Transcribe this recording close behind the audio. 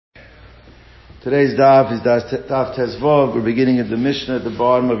Today's daf is daf Tezvov. We're beginning at the Mishnah at the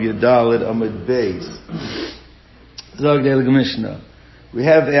bottom of Yudalid Amud Beis. Zog De'eleg Mishnah. We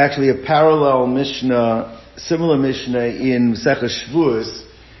have actually a parallel Mishnah, similar Mishnah in Masechah Shavuos,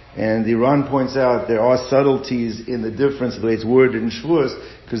 and the Ran points out there are subtleties in the difference of the way it's worded in Shavuos,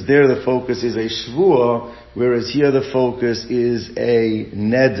 because there the focus is a Shavuah, whereas here the focus is a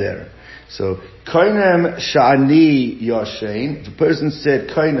Neder. So, Koinem Sha'ani Yashain, if a person said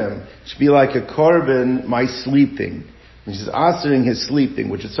Koinem, it should be like a korban, my sleeping. He says, answering his sleeping,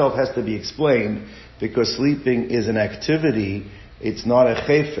 which itself has to be explained, because sleeping is an activity, it's not a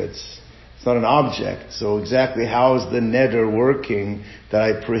chayfetz, it's not an object. So exactly how is the neder working that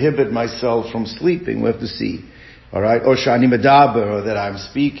I prohibit myself from sleeping? We have to see. Alright? Or Sha'ani Medaber, or that I'm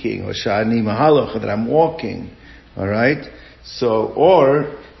speaking, or Sha'ani Mahaloch, or that I'm walking. Alright? So,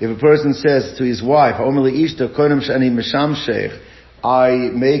 or, if a person says to his wife, I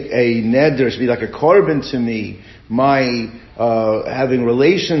make a neder, should be like a korban to me, my having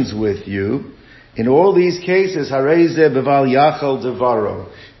relations with you. In all these cases,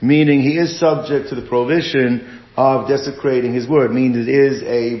 meaning he is subject to the prohibition of desecrating his word, meaning it is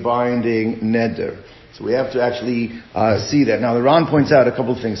a binding neder. So we have to actually see that. Now the Ran points out a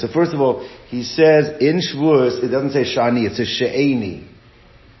couple of things. So first of all, he says in Shavuos, it doesn't say shani, it says she'eni.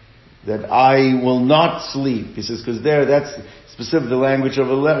 That I will not sleep. He says, because there, that's specific the language of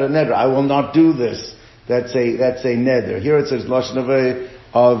a neder. I will not do this. That's a neder. Here it says lashon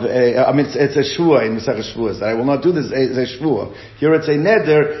it's a shvua in Masechah Shavuos. That I will not do this. It's a shvua. Here it's a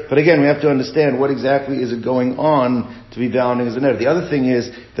neder, but again, we have to understand what exactly is it going on to be bounding as a neder. The other thing is,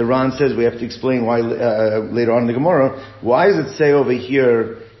 the Ran says we have to explain why later on in the Gemara. Why does it say over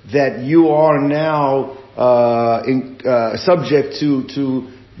here that you are now subject to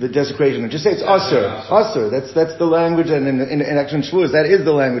the desecration? And just say it's usher. That's the language, and in action Shavuos, that is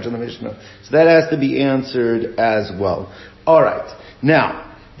the language of the Mishnah. So that has to be answered as well. Alright.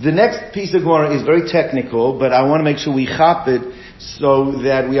 Now, the next piece of Gemara is very technical, but I want to make sure we chop it so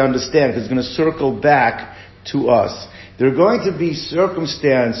that we understand, because it's going to circle back to us. There are going to be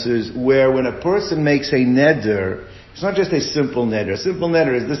circumstances where when a person makes a neder, it's not just a simple neder. A simple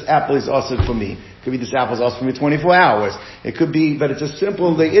neder is this apple is also for me. It could be this apple is also for me 24 hours. It could be, but it's a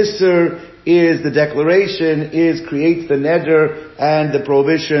simple, the isser is the declaration, creates the neder, and the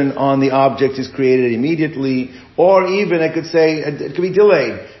prohibition on the object is created immediately. Or even I could say, it could be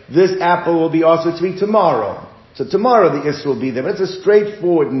delayed. This apple will be also to me tomorrow. So tomorrow the isser will be there, but it's a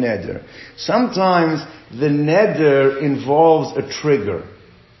straightforward neder. Sometimes the neder involves a trigger,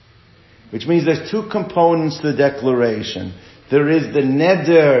 which means there's two components to the declaration. There is the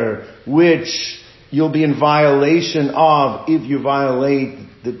neder, which you'll be in violation of if you violate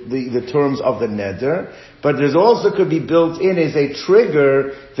the terms of the neder. But there's also could be built in as a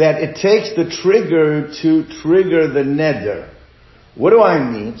trigger that it takes the trigger to trigger the neder. What do I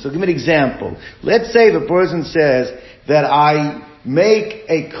mean? So give me an example. Let's say the person says that I make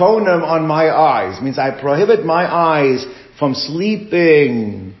a konam on my eyes. Means I prohibit my eyes from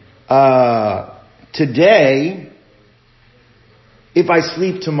sleeping today if I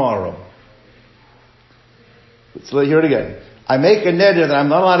sleep tomorrow. Let's hear it again. I make a neder that I'm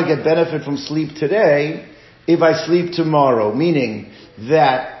not allowed to get benefit from sleep today if I sleep tomorrow. Meaning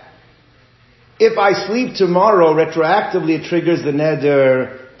that if I sleep tomorrow, retroactively it triggers the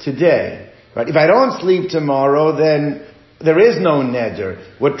neder today. Right? If I don't sleep tomorrow, then there is no neder.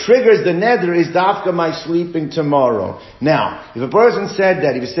 What triggers the neder is dafka my sleeping tomorrow. Now, if a person said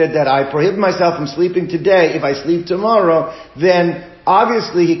that, if he said that I prohibit myself from sleeping today if I sleep tomorrow, then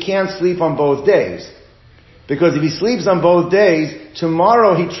obviously he can't sleep on both days. Because if he sleeps on both days,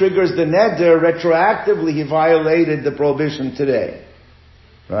 tomorrow he triggers the neder, retroactively he violated the prohibition today.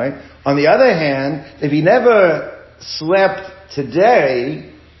 Right? On the other hand, if he never slept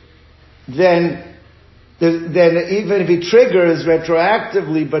today, then even if he triggers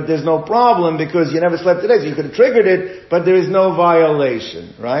retroactively, but there's no problem because you never slept today, so you could have triggered it, but there is no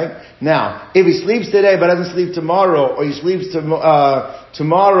violation, right? Now, if he sleeps today but doesn't sleep tomorrow, or he sleeps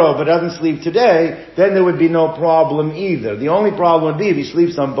tomorrow but doesn't sleep today, then there would be no problem either. The only problem would be if he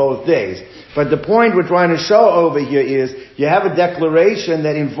sleeps on both days. But the point we're trying to show over here is you have a declaration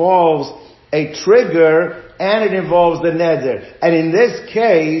that involves a trigger and it involves the neder. And in this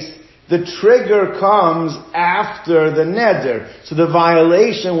case, the trigger comes after the neder. So the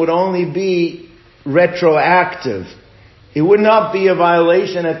violation would only be retroactive. It would not be a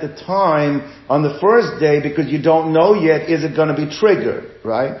violation at the time on the first day because you don't know yet is it going to be triggered,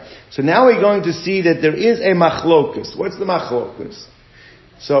 right? So now we're going to see that there is a machlokus. What's the machlokus?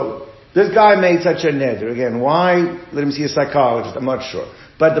 So this guy made such a neder. Again, why? Let him see a psychologist. I'm not sure.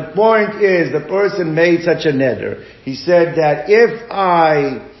 But the point is, the person made such a neder. He said that if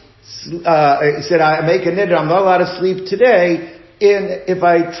I make a neder, I'm not allowed to sleep today, if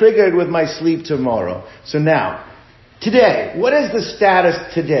I trigger it with my sleep tomorrow. So now, today, what is the status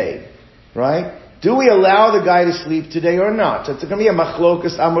today? Right? Do we allow the guy to sleep today or not? So it's going to be a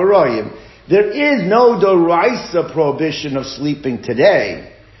machlokas amoroyim. There is no doraisa prohibition of sleeping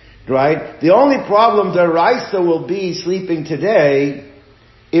today. Right? The only problem doraisa will be sleeping today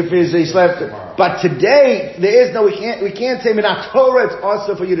if he slept. But today, there is no, we can't say minat Torah it's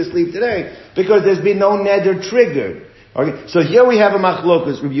also for you to sleep today because there's been no neder triggered. Okay? So here we have a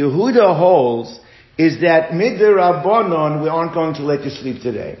machlokas. Rabbi Yehuda holds is that midrabanon we aren't going to let you sleep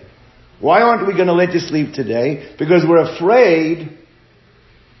today. Why aren't we going to let you sleep today? Because we're afraid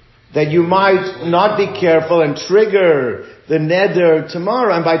that you might not be careful and trigger the neder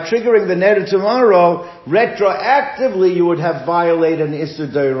tomorrow. And by triggering the neder tomorrow, retroactively you would have violated an Issur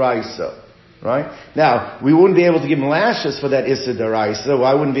D'Oraisa. Right? Now, we wouldn't be able to give him lashes for that Issur D'Oraisa.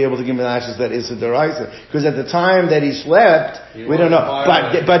 Why wouldn't we be able to give him lashes for that Issur D'Oraisa? Because at the time that he slept, we don't know.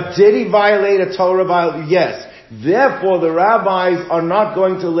 But did he violate a Torah violation? Yes. Therefore, the rabbis are not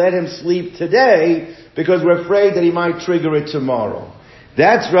going to let him sleep today because we're afraid that he might trigger it tomorrow.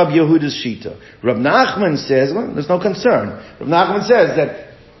 That's Rabbi Yehuda's shita. Rabbi Nachman says, well, there's no concern. Rabbi Nachman says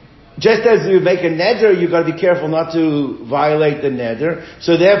that just as you make a neder, you've got to be careful not to violate the neder.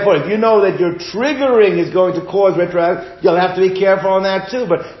 So therefore, if you know that your triggering is going to cause retroactive, you'll have to be careful on that too.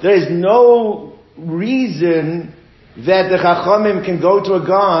 But there is no reason that the Chachamim can go to a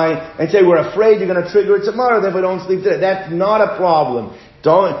guy and say, we're afraid you're going to trigger it tomorrow, therefore don't sleep today. That's not a problem.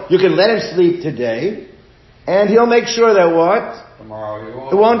 You can let him sleep today, and he'll make sure that what?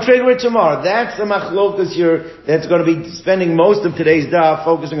 Tomorrow it won't trigger it tomorrow. That's the machlokas here that's going to be spending most of today's daf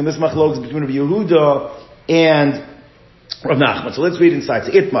focusing on this machlokas between Rabbi Yehuda and Rav Nachman. So let's read inside.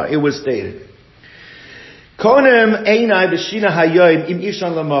 So Itmar, it was stated. Konem einai b'shina hayoim im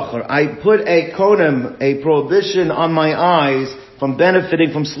ishan lamachar. I put a konem, a prohibition on my eyes from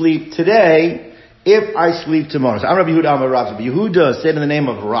benefiting from sleep today if I sleep tomorrow. So I'm Rabbi Yehuda Amar Rav. Rabbi Yehuda said in the name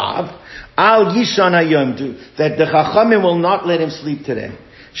of Rav, Al yishan hayom, that the Chachamim will not let him sleep today.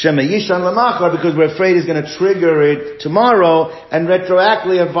 Shema yishan lamachar, because we're afraid he's going to trigger it tomorrow and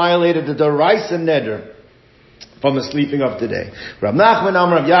retroactively have violated the Doraisa Neder from the sleeping of today. Rav Nachman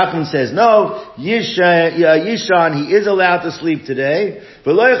Amar Rav Yachim says, no, Yishan, he is allowed to sleep today.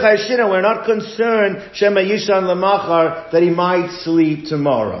 But we're not concerned, Shema Yishan Lamachar, that he might sleep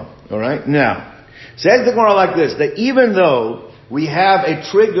tomorrow. Alright? Now, says the Gemara like this, that even though we have a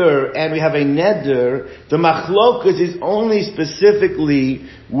trigger and we have a neder, the machlokas is only specifically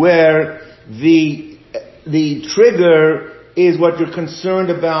where the trigger is what you're concerned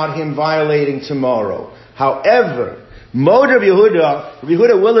about him violating tomorrow. However, Rabbi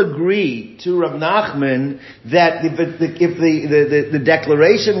Yehuda will agree to Rav Nachman that if the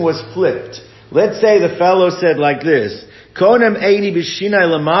declaration was flipped, let's say the fellow said like this, Konem eini b'shinai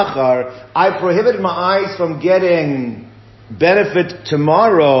lamachar, I prohibited my eyes from getting benefit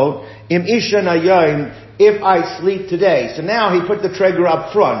tomorrow, im ishan hayom, if I sleep today. So now he put the trigger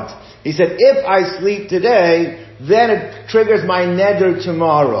up front. He said, if I sleep today, then it triggers my neder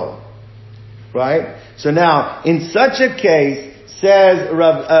tomorrow. Right? So now, in such a case, says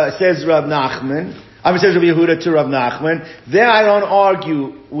Rav Nachman, says Rabbi Yehuda to Rav Nachman, there I don't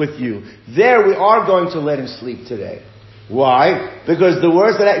argue with you. There we are going to let him sleep today. Why? Because the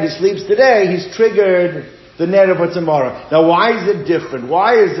worst that if he sleeps today, he's triggered the neder for tomorrow. Now why is it different?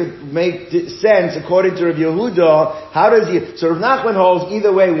 Why does it make sense according to Rabbi Yehuda? How does he, so Rav Nachman holds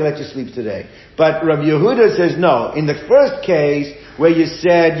either way we let you sleep today. But Rabbi Yehuda says no. In the first case, where you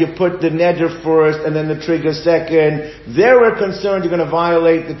said you put the neder first and then the trigger second, there we're concerned you're going to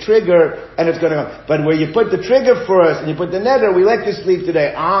violate the trigger and it's going to go. But where you put the trigger first and you put the neder, we let you sleep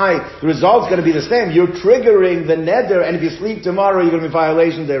today. The result's going to be the same. You're triggering the neder, and if you sleep tomorrow, you're going to be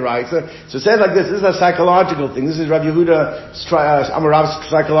violation there, right? So it says like this is a psychological thing. This is Rabbi Yehuda's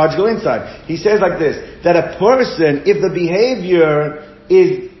psychological insight. He says like this, that a person, if the behavior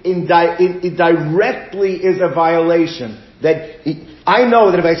is directly is a violation, that I know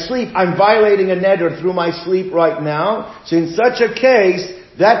that if I sleep, I'm violating a neder through my sleep right now. So in such a case,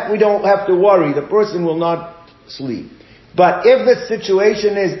 that we don't have to worry. The person will not sleep. But if the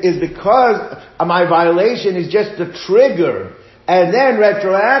situation is because my violation is just the trigger, and then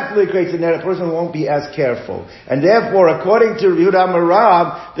retroactively creates a neder, a person won't be as careful. And therefore, according to Yehuda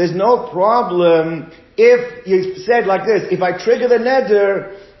Amarav, there's no problem if you said like this, if I trigger the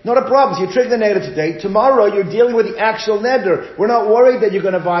neder, Not a problem. So you trigger the neder today. Tomorrow you're dealing with the actual neder. We're not worried that you're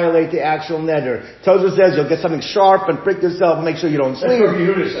going to violate the actual neder. Tozer says you'll get something sharp and prick yourself and make sure you don't sleep.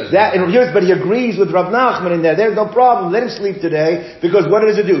 But he agrees with Rav Nachman in there. There's no problem. Let him sleep today, because what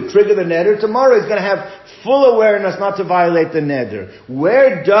does it do? Trigger the neder. Tomorrow he's going to have full awareness not to violate the neder.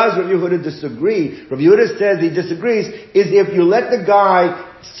 Where does Rav Yehuda disagree? Rav Yehuda says he disagrees is if you let the guy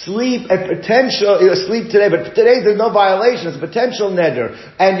sleep today, but today there's no violation, it's a potential neder,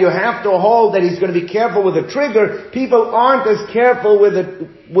 and you have to hold that he's going to be careful with the trigger. People aren't as careful with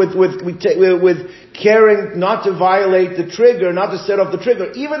caring not to violate the trigger, not to set off the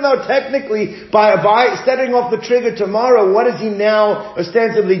trigger, even though technically by setting off the trigger tomorrow, what is he now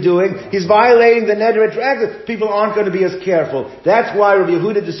ostensibly doing? He's violating the neder retroactive. People aren't going to be as careful. That's why Rabbi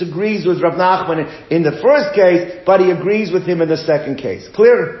Yehuda disagrees with Rav Nachman in the first case, but he agrees with him in the second case.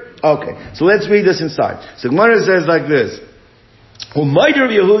 Clear? Okay, so let's read this inside. So Gemara says like this. Rabbi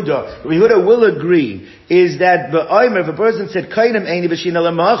Yehuda will agree is that if a person said kainem eini b'shina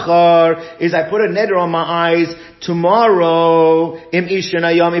lemachar, is I put a neder on my eyes tomorrow im ishan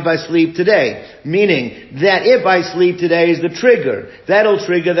hayom, if I sleep today. Meaning that if I sleep today is the trigger. That'll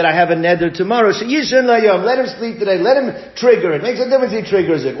trigger that I have a neder tomorrow. She'ishan hayom, let him sleep today, let him trigger it. Makes a difference he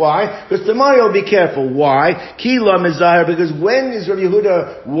triggers it. Why? Because tomorrow he'll be careful. Why? Kila mizahar, because when is Rabbi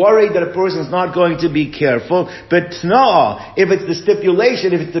Yehuda worried that a person is not going to be careful? But tna, if it's the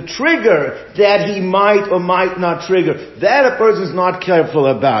stipulation, if it's the trigger that he might or might not trigger, that a person is not careful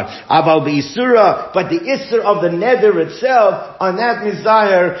about. Aval b'isura, but the isur of the neder itself, on that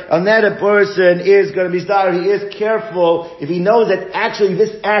mizahar, on that a person is going to be mizahar, he is careful if he knows that actually this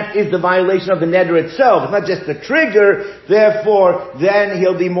act is the violation of the neder itself. It's not just the trigger, therefore, then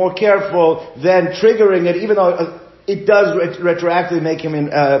he'll be more careful than triggering it, even though it does retroactively make him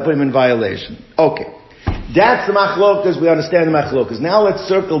put him in violation. Okay. That's the machlokas, we understand the machlokas. Now let's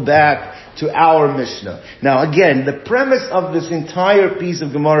circle back to our Mishnah. Now again, the premise of this entire piece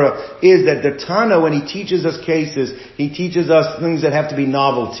of Gemara is that the Tana, when he teaches us cases, he teaches us things that have to be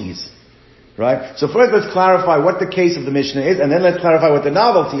novelties. Right? So first let's clarify what the case of the Mishnah is, and then let's clarify what the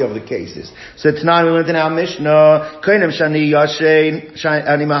novelty of the case is. So tonight we learned in our Mishnah, Kainem Shani Yashein,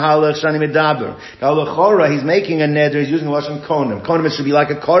 Shani Mahalach, Shani Medaber. Now L'chora, he's making a neder, he's using the Lashon Konim. Konim should be like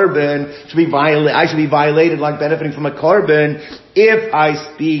a carbon, I should be violated like benefiting from a carbon, if I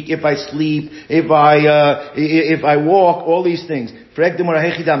speak, if I sleep, if I walk, all these things.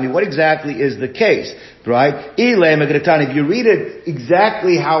 What exactly is the case? Right? If you read it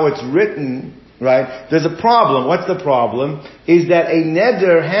exactly how it's written, right, there's a problem. What's the problem? Is that a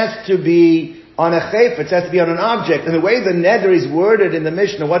neder has to be on a chayfetz, has to be on an object. And the way the neder is worded in the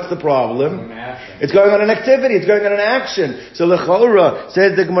Mishnah, what's the problem? It's going on an activity, it's going on an action. So l'chora,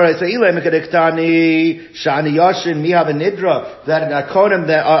 says the Gemara, shani yashin mi have a nidra, that akonim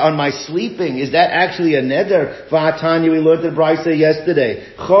that on my sleeping, is that actually a neder? V'atanya, we learned in Brisa yesterday,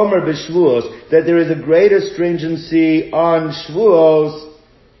 chomer b'shvuos, that there is a greater stringency on shvuos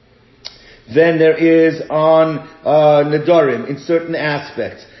than there is on nedarim in certain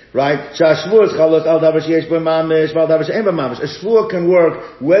aspects. Right? A shvua can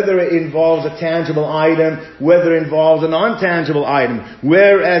work whether it involves a tangible item, whether it involves a non-tangible item.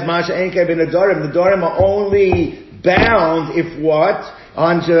 Whereas Masha Enke ben Nedarim are only bound if what?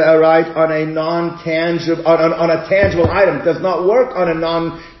 On a non-tangible, on a tangible item. It does not work on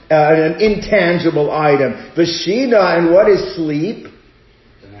an intangible item. Vashina, and what is sleep?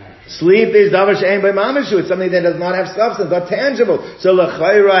 Sleep is davar she'ein by mamishu. It's something that does not have substance, not tangible. So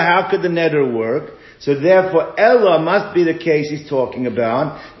l'chayra, how could the neder work? So therefore, Ella must be the case he's talking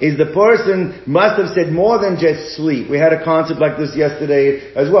about, is the person must have said more than just sleep. We had a concept like this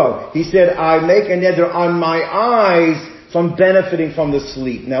yesterday as well. He said, I make a neder on my eyes from benefiting from the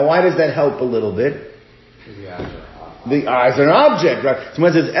sleep. Now why does that help a little bit? The eyes are an object, right? So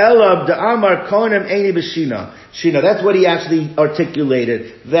when it says, Ella da'amar konem eini b'shina. Shina, that's what he actually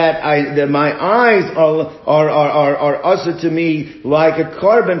articulated. That my eyes are usher to me like a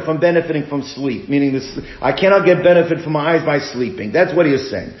carbon from benefiting from sleep. Meaning this, I cannot get benefit from my eyes by sleeping. That's what he is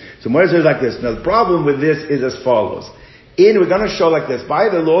saying. So Mordechai says like this. Now the problem with this is as follows. We're going to show like this. By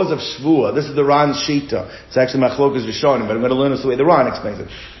the laws of Shvuah, this is the Ran's Shita. It's actually Machlokas Rishonim, but I'm going to learn this the way the Ran explains it.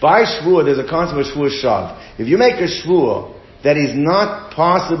 By Shvuah, there's a concept of Shvuah Shav. If you make a Shvuah that is not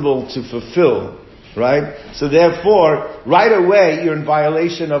possible to fulfill, right? So therefore, right away, you're in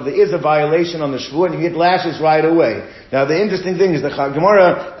violation there is a violation on the Shvuah, and you get lashes right away. Now the interesting thing is the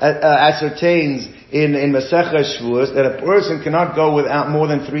Gemara ascertains in Masechah Shvuos that a person cannot go without more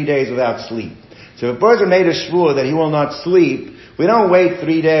than 3 days without sleep. So if a person made a shvuah that he will not sleep, we don't wait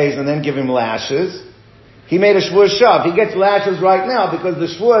 3 days and then give him lashes. He made a shvur shav. He gets lashes right now because the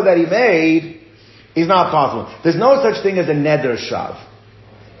shvur that he made is not possible. There's no such thing as a neder shav.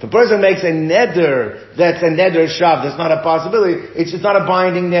 If a person makes a neder, that's a neder shav, that's not a possibility, it's just not a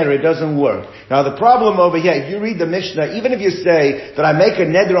binding neder, it doesn't work. Now the problem over here, if you read the Mishnah, even if you say that I make a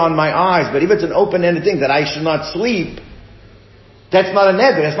neder on my eyes, but if it's an open-ended thing, that I should not sleep, that's not a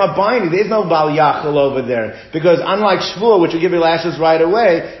neder, that's not binding, there's no bal yachal over there. Because unlike shvur, which will give you lashes right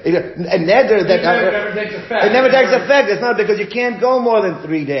away, a neder that... It never takes effect. It's not because you can't go more than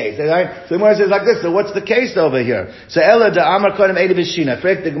 3 days. Right? So the Gemara says like this, so what's the case over here? So Ella da Amar Kodem Eidi B'Shina,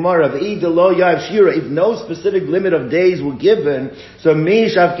 Frek the Gemara, V'I lo Yav Shira, if no specific limit of days were given, so Mi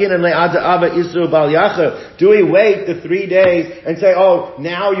Shavkin and Le'ada Abba Isru Bal Yachal, do we wait the 3 days and say, oh,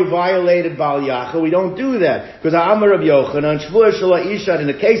 now you violated Bal Yachal? We don't do that. Because Amar of Yochanan, Shvur in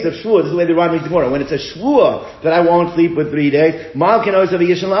the case of shvur, this is the way the Rabbi tomorrow. When it's a shvur that I won't sleep for 3 days, mal can always have a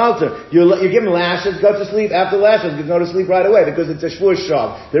yishon altar. You give him lashes, go to sleep. After lashes, you go to sleep right away because it's a shvur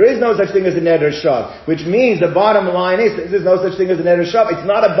shav. There is no such thing as a neder shav, which means the bottom line is there's no such thing as a neder shav. It's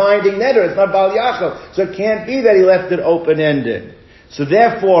not a binding neder. It's not bal yachal. So it can't be that he left it open ended. So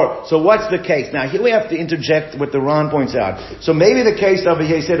therefore, so what's the case? Now here we have to interject what the Ron points out. So maybe the case over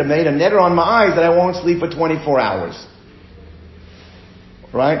here, he said, I made a neder on my eyes that I won't sleep for 24 hours.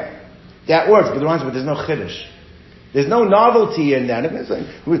 Right? That works, but there's no chiddush. There's no novelty in that.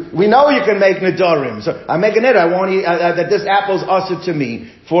 We know you can make nedarim. So I make a neder, I want you, that this apple's usher to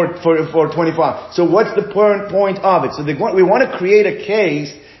me for 24 hours. So what's the point of it? So we want to create a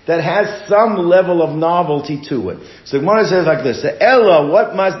case that has some level of novelty to it. So the Gemara says like this, the Ella,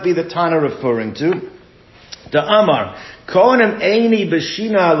 what must be the Tana referring to? The Amar, Kohanim Eini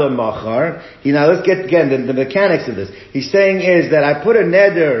B'Shina L'Machar. Now let's get again the mechanics of this. He's saying is that I put a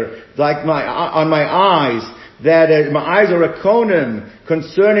neder like on my eyes, that my eyes are a kohanim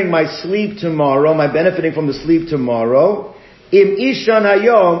concerning my sleep tomorrow, my benefiting from the sleep tomorrow. Im Ishan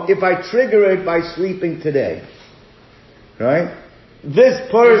Hayom, if I trigger it by sleeping today. Right? This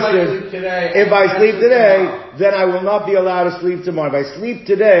person, if I sleep today, then I will not be allowed to sleep tomorrow. If I sleep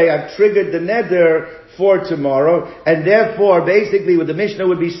today, I've triggered the neder for tomorrow, and therefore, basically, what the Mishnah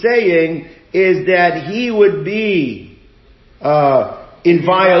would be saying is that he would be in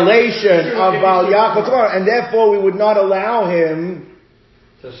violation of Bal Yachal tomorrow, and therefore we would not allow him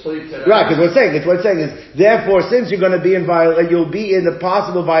to sleep today. Right, because what's saying is, therefore, since you're going to be you'll be in the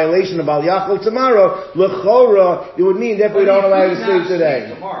possible violation of Bal Yachal tomorrow, l'chora, it would mean therefore we don't allow you to sleep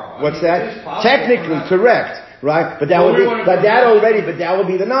today. What's that? Technically, correct. Right? But that will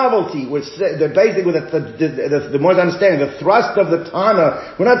be the novelty, which basically the more understanding, the thrust of the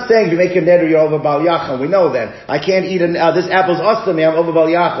Tana, we're not saying if you make a neder, you're over Bal Yachal. We know that. I can't eat this apple's ostami, I'm over Bal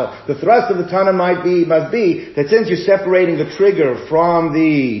Yachal. The thrust of the Tana must be that since you're separating the trigger from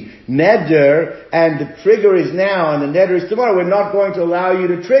the neder, and the trigger is now, and the neder is tomorrow, we're not going to allow you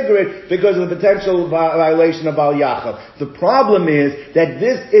to trigger it because of the potential violation of Bal Yachal. The problem is that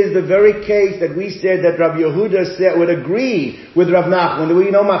this is the very case that we said that Rabbi Yehuda would agree with Rav Nachman. There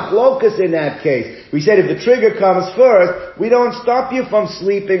were no machlokas in that case. We said if the trigger comes first, we don't stop you from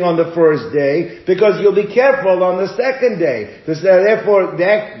sleeping on the first day because you'll be careful on the second day. Therefore,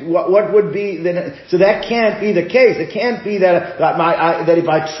 what would be so that can't be the case. It can't be that if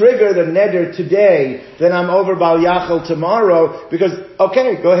I trigger the neder today, then I'm over Bal Yachal tomorrow because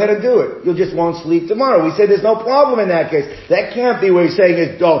okay, go ahead and do it. You just won't sleep tomorrow. We said there's no problem in that case. That can't be what he's saying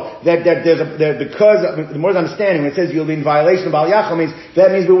is because the more understanding when it says you'll be in violation of Bal Yachal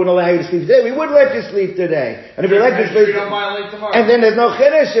that means we wouldn't allow you to sleep today. We would let you sleep today. And if you let you sleep and then there's no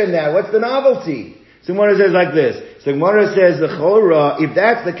chiddush in that. What's the novelty? So Gemara says like this. So Gemara says the chora, if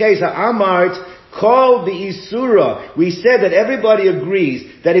that's the case, ha'amart called the Isura. We said that everybody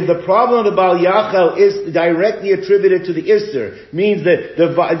agrees that if the problem of the Bal Yachal is directly attributed to the Isser, means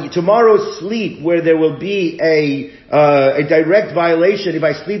that tomorrow's sleep where there will be a direct violation, if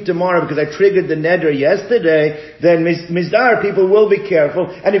I sleep tomorrow because I triggered the neder yesterday, then Mizdar, people will be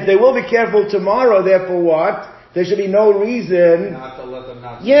careful. And if they will be careful tomorrow, therefore what? There should be no reason. Not to let them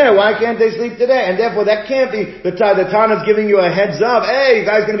not sleep. Yeah, why can't they sleep today? And therefore that can't be, the Tana's giving you a heads up, hey, you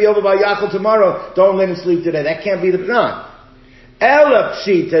guys gonna be over by Yachal tomorrow, don't let him sleep today. That can't be the Tan. Ela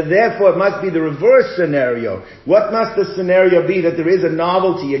Pshita, therefore it must be the reverse scenario. What must the scenario be that there is a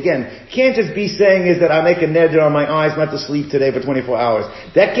novelty? Again, can't just be saying is that I make a neder on my eyes not to sleep today for 24 hours.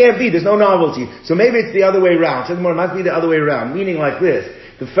 That can't be, there's no novelty. So maybe it's the other way around. So it must be the other way around, meaning like this.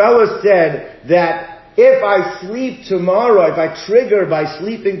 The fellow said that if I sleep tomorrow, if I trigger by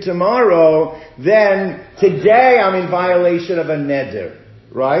sleeping tomorrow, then today I'm in violation of a neder.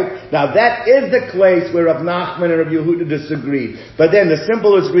 Right? Now that is the place where Rav Nachman and Rav Yehuda disagree. But then the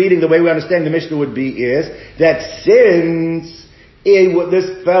simplest reading, the way we understand the Mishnah would be, is that since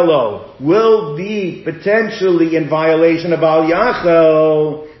this fellow will be potentially in violation of Al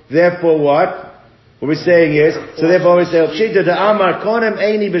Yachel, therefore what? What we're saying is, so therefore we say, Pshita da'amar konem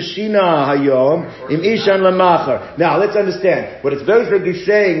eini b'shina hayom im ishan lamachar. Now let's understand. What it's basically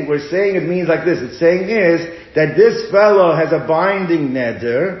saying, we're saying it means like this. It's saying is that this fellow has a binding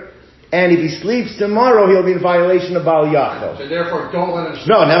neder, and if he sleeps tomorrow, he'll be in violation of Baal Yachel. So therefore, don't let him sleep.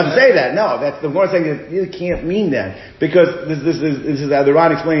 No, now to say that, no, that's the more thing that you can't mean that. Because this is how the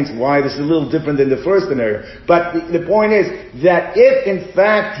Ran explains why this is a little different than the first scenario. But the point is that if in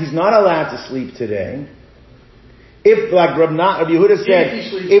fact he's not allowed to sleep today, if, like Rabbi Yehuda said,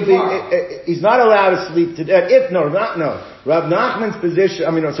 he's not allowed to sleep today, Rav Nachman's position,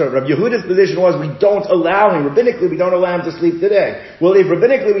 Rav Yehuda's position was we don't allow him, rabbinically we don't allow him to sleep today. Well, if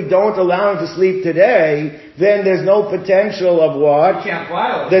rabbinically we don't allow him to sleep today, then there's no potential of what? You can't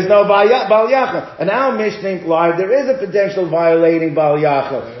violate. There's no Baal Yachel. And our Mishnah implied there is a potential violating Baal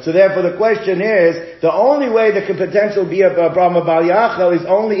Yachel. So therefore the question is, the only way there can potentially be a problem of Baal Yachel is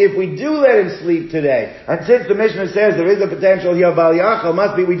only if we do let him sleep today. And since the Mishnah says there is a potential here of Baal Yachel,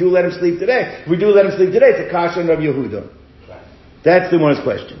 must be we do let him sleep today. If we do let him sleep today, it's a kasha of Yehuda. That's the one's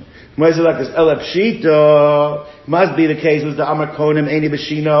question. Like this, Elapshito must be the case with the Amar Konim Eini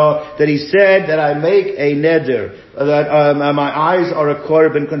B'Shino, that he said that I make a neder, that my eyes are a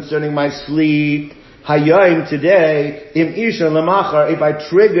korban concerning my sleep. Hayayim today, im isha lamachar, if I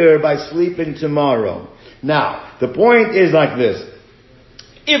trigger by sleeping tomorrow. Now, the point is like this.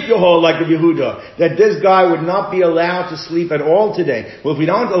 If you hold like Rabbi Yehuda, that this guy would not be allowed to sleep at all today, well, if we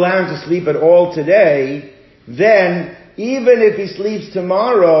don't allow him to sleep at all today, then even if he sleeps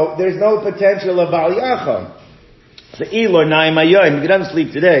tomorrow, there's no potential of Baal Yachel. So, if he doesn't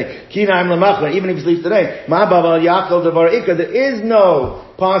sleep today, even if he sleeps today, there is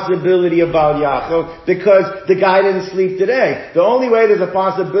no possibility of Baal Yachel because the guy didn't sleep today. The only way there's a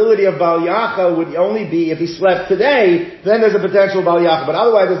possibility of Baal Yachel would only be if he slept today, then there's a potential of Baal Yachel. But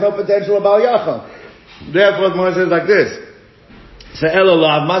otherwise, there's no potential of Baal Yachel. Therefore, the Gemara says like this. So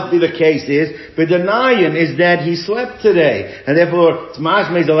Elalav must be the case but the Nayan is that he slept today, and therefore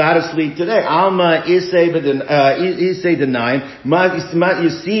Tzmashma is allowed to sleep today. Alma Isay the Nayan. You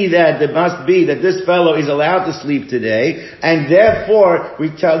see that there must be that this fellow is allowed to sleep today, and therefore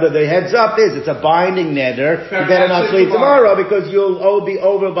we tell that the heads up is it's a binding neder. You better not sleep tomorrow because you'll be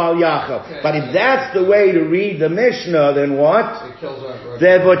over Baal Yachel. Okay. But if that's the way to read the Mishnah, then what?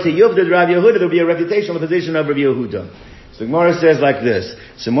 Therefore to Yuvdad Rabbi Yehuda there will be a reputational position of Rabbi Yehuda. So Gemara says like this.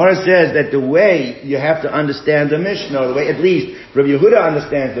 So Gemara says that the way you have to understand the Mishnah, the way at least Rabbi Yehuda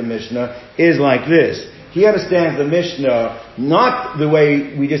understands the Mishnah, is like this. He understands the Mishnah not the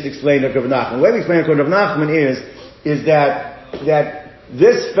way we just explained it to Rav Nachman. The way we explained it to Rav Nachman is that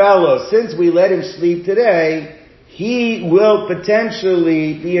this fellow, since we let him sleep today, he will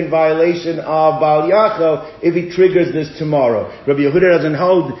potentially be in violation of Baal Yachel if he triggers this tomorrow. Rabbi Yehuda doesn't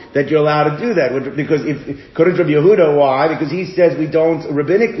hold that you're allowed to do that, because according to Rabbi Yehuda, why? Because he says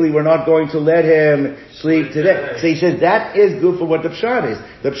rabbinically we're not going to let him sleep today. So he says that is good for what the pshat is.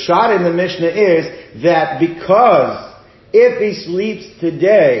 The pshat in the Mishnah is that because if he sleeps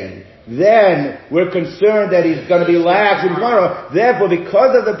today, then we're concerned that he's going to be lax tomorrow. Therefore,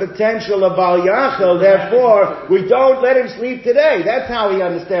 because of the potential of Baal Yachel, therefore, we don't let him sleep today. That's how we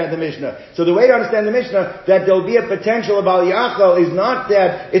understand the Mishnah. So the way to understand the Mishnah, that there'll be a potential of Baal Yachel, is not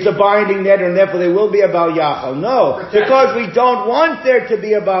that it's a binding neder and therefore there will be a Baal Yachel. No. Because we don't want there to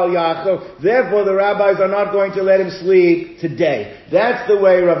be a Baal Yachel, therefore the rabbis are not going to let him sleep today. That's the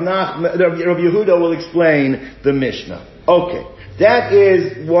way Rav Yehuda will explain the Mishnah. Okay. That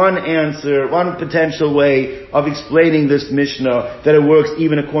is one answer, one potential way of explaining this Mishnah, that it works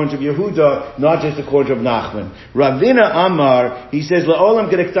even according to Yehuda, not just according to Nachman. Ravina Amar, he says,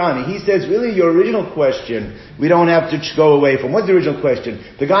 La'olam Gerektani. He says, really your original question, we don't have to go away from. What's the original question?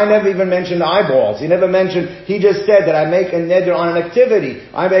 The guy never even mentioned eyeballs. He just said that I make a neder on an activity.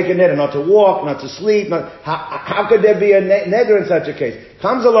 I make a neder not to walk, not to sleep. How could there be a neder in such a case?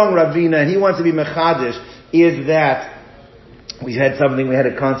 Comes along Ravina, and he wants to be mechadish, is that we had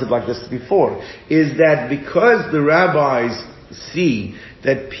a concept like this before, is that because the rabbis see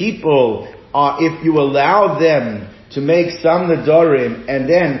that people are, if you allow them to make some nedarim, and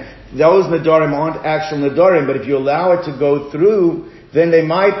then those nedarim aren't actual nedarim, but if you allow it to go through, then they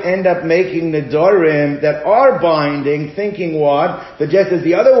might end up making Nedarim that are binding, thinking what? That just as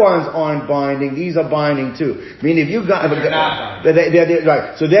the other ones aren't binding, these are binding too. I mean, if you got... They're not binding. They're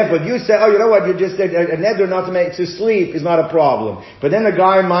right. So therefore, if you say, oh, you know what, you just said a Neder not to sleep is not a problem. But then the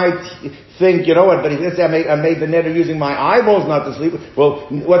guy might think, you know what, but let's say I made the Neder using my eyeballs not to sleep. Well,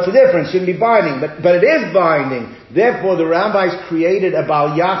 what's the difference? Shouldn't be binding. But it is binding. Therefore, the rabbis created a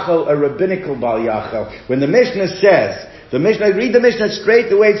Bal Yachal, a rabbinical Bal Yachal. When the Mishnah says, read the Mishnah straight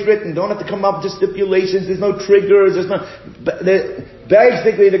the way it's written. Don't have to come up with stipulations. There's no triggers.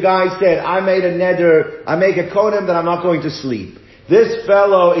 Basically, the guy said, I made a neder. I make a kodim that I'm not going to sleep. This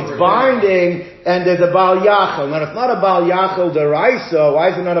fellow, it's binding, and there's a Bal Yachal. Now, it's not a Bal Yachal deraisa.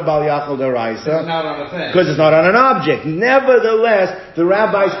 Why is it not a Bal Yachal deraisa? It's not on a thing. Because it's not on an object. Nevertheless, the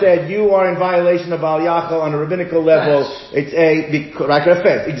rabbi said you are in violation of Bal Yachal on a rabbinical level. It's like a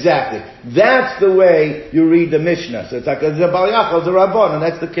fence. Exactly. That's the way you read the Mishnah. So it's like a Bal Yachal derabon, and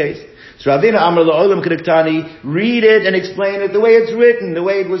that's the case. So Ravina Amar La'olam Kedaktani, read it and explain it the way it's written, the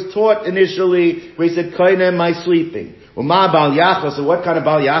way it was taught initially, where he said, Kainem, my sleeping. Well, ma Bal Yachal, so what kind of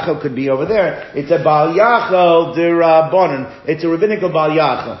Bal Yachal could be over there? It's a Bal Yachal D'Rabbanan. It's a rabbinical Bal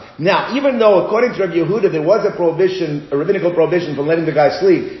Yachal. Now, even though according to Rabbi Yehuda there was a rabbinical prohibition from letting the guy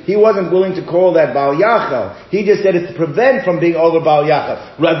sleep, he wasn't willing to call that Bal Yachal. He just said it's to prevent from being over Bal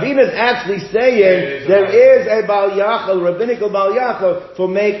Yachal. Ravina is actually saying there is a Bal Yachal, rabbinical Bal Yachal, for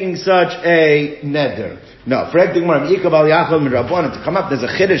making such a neder. No, to come up, there's a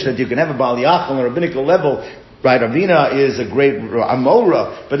chiddush that you can have a Bal Yachal on a rabbinical level. Right, Ravina is a great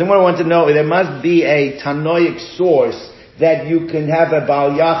Amora, but then we want to know, there must be a Tanoic source that you can have a Bal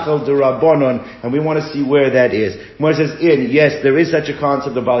Yachal D'Rabbanan, and we want to see where that is. Where it says, yes, there is such a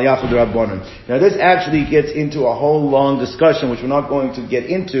concept of Bal Yachal D'Rabbanan. Now this actually gets into a whole long discussion, which we're not going to get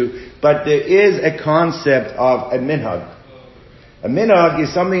into, but there is a concept of a minhag. A minhag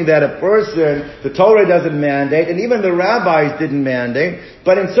is something that a person, the Torah doesn't mandate, and even the rabbis didn't mandate,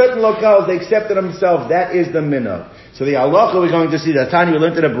 but in certain locales they accepted themselves, that is the minhag. So the halacha we're going to see, the Tanya we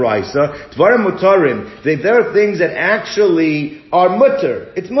learned in the Brisa, Dvarim Mutarim, there are things that actually are mutter.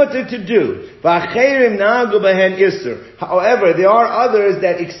 It's mutter to do. V'acherim nagu behen isur. However, there are others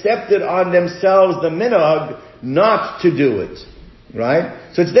that accepted on themselves the minhag not to do it. Right?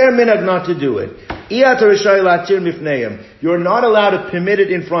 So it's their minhag not to do it. You're not allowed to permit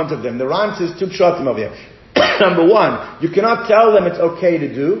it in front of them. The Ran says two pshatim over here. Number one, you cannot tell them it's okay to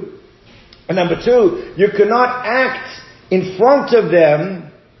do. And number two, you cannot act in front of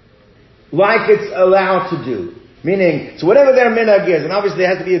them like it's allowed to do. Meaning, so whatever their minhag is, and obviously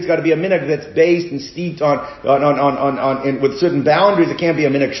it's got to be a minhag that's based and steeped with certain boundaries. It can't be a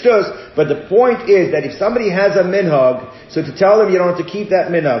minhag shtus. But the point is that if somebody has a minhag, so to tell them you don't have to keep that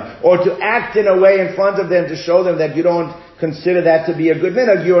minhag, or to act in a way in front of them to show them that you don't consider that to be a good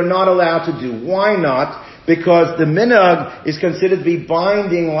minhag, you are not allowed to do. Why not? Because the minhag is considered to be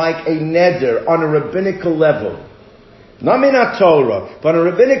binding like a neder on a rabbinical level. Not minhag Torah, but on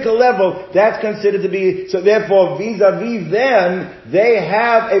a rabbinical level, that's considered to be, so therefore, vis-a-vis them, they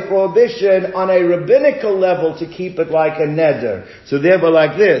have a prohibition on a rabbinical level to keep it like a neder. So therefore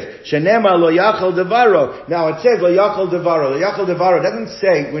like this, Shenema lo yachal devaro. Now it says lo yachal devaro. Lo yachal devaro doesn't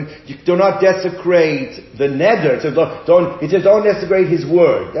say when you do not desecrate the neder. It says don't desecrate his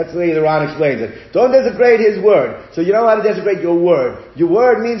word. That's the way the Ran explains it. Don't desecrate his word. So you know how to desecrate your word. Your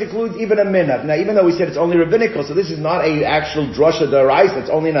word includes even a minhag. Now even though we said it's only rabbinical, so this is not a actual drasha d'oraisa, it's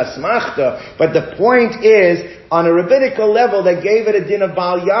only an asmachta, but the point is, on a rabbinical level, they gave it a din of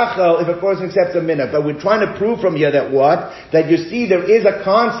Bal Yachal if a person accepts a minhag. But we're trying to prove from here that what? That you see there is a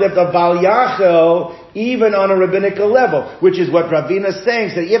concept of Bal Yachal even on a rabbinical level, which is what Ravina is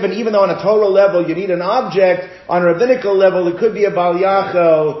saying. So even though on a Torah level you need an object, on a rabbinical level it could be a Bal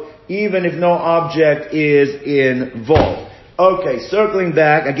Yachal even if no object is involved. Okay, circling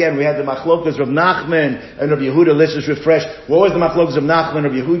back, again, we had the machlokas of Nachman and Rabbi Yehuda. Let's just refresh. What was the machlokas of Nachman and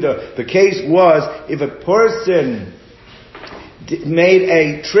Rabbi Yehuda? The case was, if a person made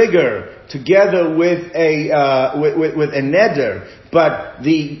a trigger together with a neder, but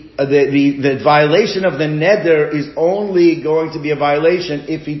the violation of the neder is only going to be a violation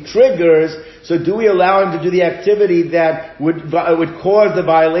if he triggers. So do we allow him to do the activity that would cause the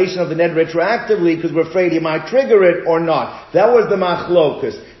violation of the neder retroactively because we're afraid he might trigger it or not? That was the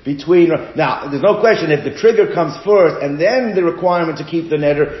machlokus between. Now, there's no question if the trigger comes first and then the requirement to keep the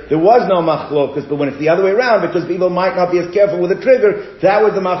neder, there was no machlokus. But when it's the other way around, because people might not be as careful with the trigger, that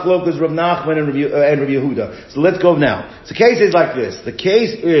was the machlokus Rav Nachman and Rabbi Yehuda. So let's go now. So the case is like this. The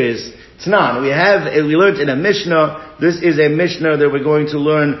case is Tanan. We learned in a Mishnah. This is a Mishnah that we're going to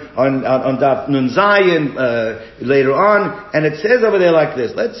learn on Daf Nun Zayin later on, and it says over there like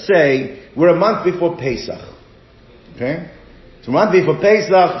this. Let's say we're a month before Pesach. Okay, so a month before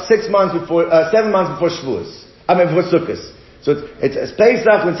Pesach, 7 months before Shavuos. Before Sukkot. So it's Pesach,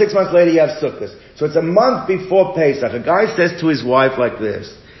 and 6 months later you have Sukkot. So it's a month before Pesach. A guy says to his wife like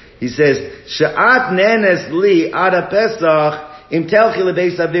this. He says, "Sha'at nenes li ada Pesach." I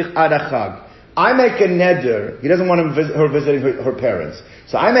make a neder. He doesn't want her visiting her parents.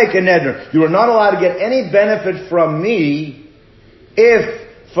 So I make a neder. You are not allowed to get any benefit from me if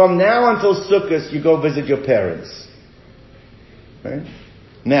from now until Sukkot you go visit your parents. Right?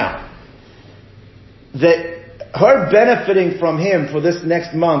 Now, her benefiting from him for this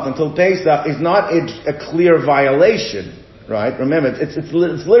next month until Pesach is not a clear violation. Right? Remember, it's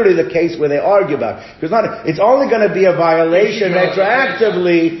literally the case where they argue about it. Because it's only going to be a violation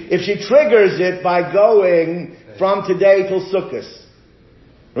retroactively if she triggers it by going from today till Sukkot.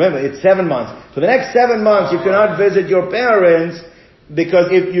 Remember, it's 7 months. For the next 7 months, you cannot visit your parents, because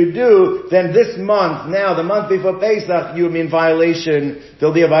if you do, then this month, now, the month before Pesach, you'll be in violation,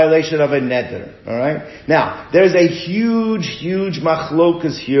 there'll be a violation of a neder. Alright? Now, there's a huge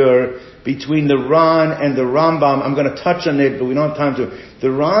machlokas here between the Ran and the Rambam. I'm going to touch on it, but we don't have time to. The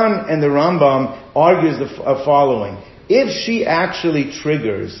Ran and the Rambam argues the following. If she actually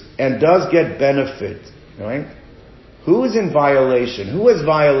triggers and does get benefit, right? Who is in violation? Who has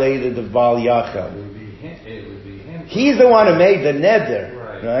violated the Baal Yachal? It would be him. He's the one who made the neder.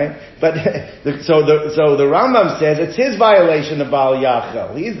 Right? But, so the Rambam says it's his violation of Baal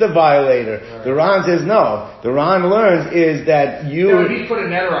Yachal. He's the violator. Right. The Ran says no. The Ran learns is that he put a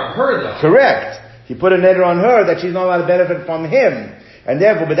neder on her though. Correct. He put a neder on her that she's not allowed to benefit from him. And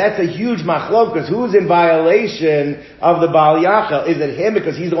therefore, but that's a huge machlokas. Who's in violation of the Baal Yachal? Is it him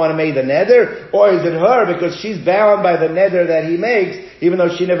because he's the one who made the neder? Or is it her because she's bound by the neder that he makes, even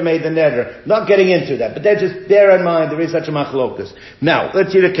though she never made the neder? Not getting into that, but just bear in mind there is such a machlokas. Now,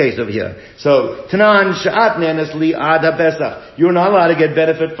 let's see the case over here. So, Tanan sha'at nenes li ada Pesach. You're not allowed to get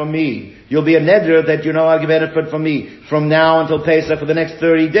benefit from me. You'll be a neder that you're not allowed to get benefit from me from now until Pesach for the next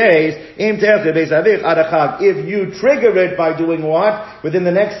 30 days. If you trigger it by doing what? Within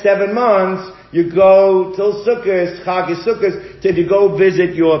the next 7 months, you go till Sukkot, Chag is Sukkot, till you go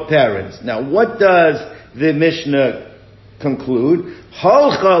visit your parents. Now, what does the Mishnah conclude?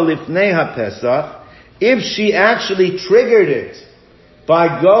 Halcha lifnei ha-Pesach. If she actually triggered it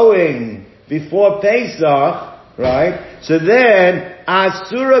by going before Pesach, right? So then,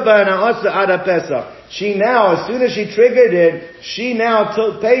 Asura b'na'asa ada Pesach. She now, as soon as she triggered it, she now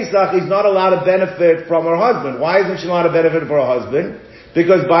till Pesach is not allowed to benefit from her husband. Why isn't she allowed to benefit from her husband?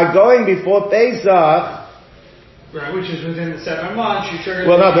 Because by going before Pesach, right, which is within the 7 months, she triggered.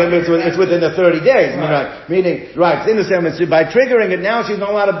 Well, no, but it's within the 30 days. Right. Meaning, it's in the 7 months. By triggering it, now she's not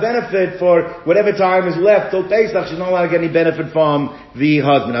allowed to benefit for whatever time is left till Pesach. She's not allowed to get any benefit from the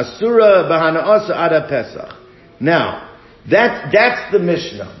husband. Asura b'hana'asa ada Pesach. Now, that's the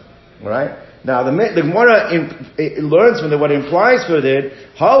Mishnah, right? Now, the Gemara learns from what it implies for it.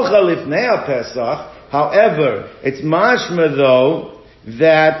 Halcha lifnei Pesach. However, it's mashma though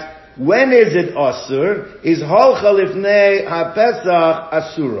that when is it asur? Is halcha lifnei ha-Pesach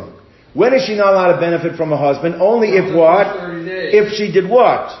asura? When is she not allowed to benefit from her husband? Only if what? If she did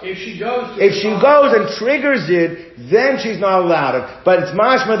what? If she goes and triggers it, then she's not allowed it. But it's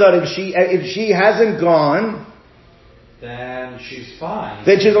mashma that if she hasn't gone, then she's fine.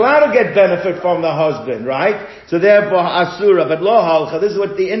 Then she's allowed to get benefit from the husband, right? So therefore, asura, but lo halcha, this is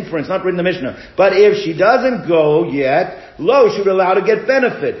what the inference, not written in the Mishnah. But if she doesn't go yet, lo, she would be allowed to get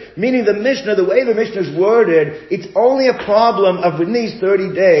benefit. Meaning the Mishnah, the way the Mishnah is worded, it's only a problem of within these 30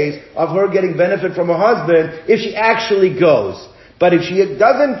 days of her getting benefit from her husband if she actually goes. But if she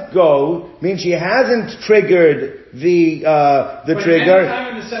doesn't go, means she hasn't triggered the trigger.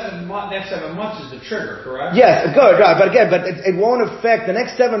 Anytime in the next 7 months is the trigger, correct? Yes, good, right. But again, it won't affect the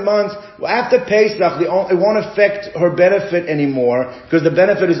next 7 months after Pesach. It won't affect her benefit anymore because the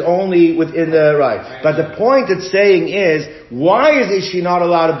benefit is only within the right. But the point it's saying is, why is she not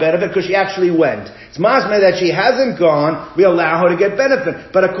allowed to benefit? Because she actually went. It's masmeh that she hasn't gone. We allow her to get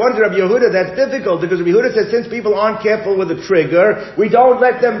benefit. But according to Rabbi Yehuda, that's difficult because Rabbi Yehuda says since people aren't careful with the trigger, we don't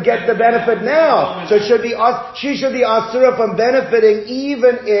let them get the benefit now. So she should be asura from benefiting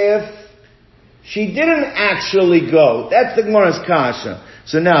even if she didn't actually go. That's the Gemara's kasha.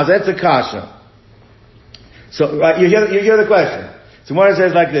 So now, that's a kasha. So, right, you hear the question. So Gemara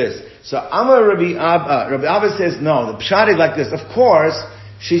says like this. So Amar Rabbi Abba says no. The pshat is like this. Of course,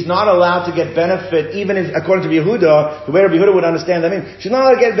 she's not allowed to get benefit, even if, according to Yehuda, the way Rabbi Yehuda would understand that, she's not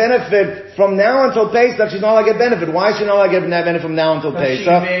allowed to get benefit from now until Pesach. She's not allowed to get benefit. Why is she not allowed to get benefit from now until Pesach?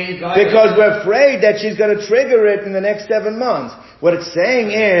 Because we're afraid that she's going to trigger it in the next 7 months. What it's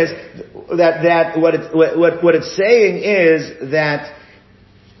saying is that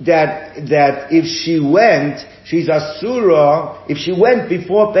if she went, she's asura. If she went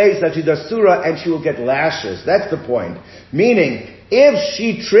before Pesach, she's asura, and she will get lashes. That's the point. Meaning, if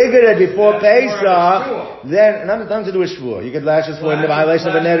she triggered it before Pesach, then nothing to do with shvur. You get lashes for the violation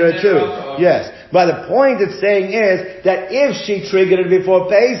of a neder too. Yes, but the point it's saying is that if she triggered it before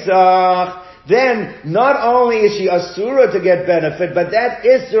Pesach, then not only is she asura to get benefit, but that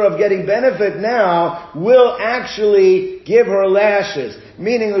isser of getting benefit now will actually give her lashes.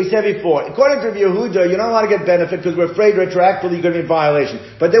 Meaning, we said before, according to Yehuda, you're not allowed to get benefit because we're afraid retroactively you're going to be in violation.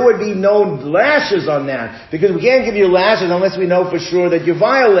 But there would be no lashes on that, because we can't give you lashes unless we know for sure that you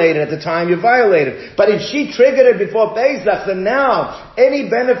violated at the time you violated. But if she triggered it before Pesach, then now, any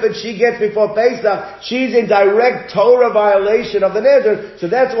benefit she gets before Pesach, she's in direct Torah violation of the neder. So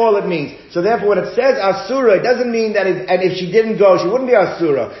that's all it means. So therefore, when it says asura, it doesn't mean that if she didn't go, she wouldn't be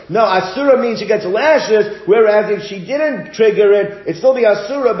asura. No, asura means she gets lashes, whereas if she didn't trigger it, it'd still be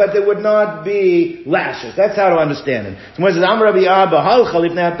asura, but there would not be lashes. That's how to understand it. So when it says, Am Rabbi Abba, halcha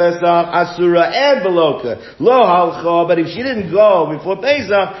lifnei Pesach, asura and beloka. Lo halcha, but if she didn't go before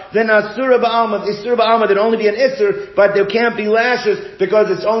Pesach, then asura ba'alma, isur ba'alma, there'd only be an isur, but there can't be lashes,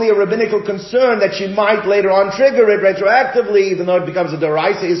 because it's only a rabbinical concern that she might later on trigger it retroactively, even though it becomes a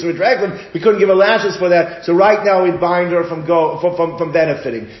deraisa isur retroactively. We couldn't give her lashes for that, so right now we bind her from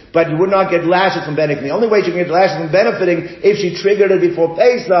benefiting. But you would not get lashes from benefiting. The only way she can get lashes from benefiting if she triggered it before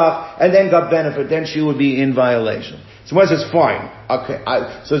Pesach and then got benefit, then she would be in violation. So one says, fine. Okay.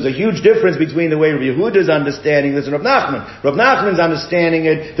 So there's a huge difference between the way Rabbi Yehuda's understanding this and Rav Nachman. Rav Nachman's understanding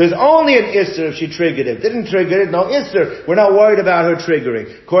it, there's only an isser if she triggered it. Didn't trigger it, no isser. We're not worried about her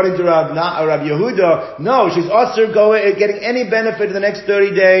triggering. According to Rabbi Yehuda, no, she's also getting any benefit in the next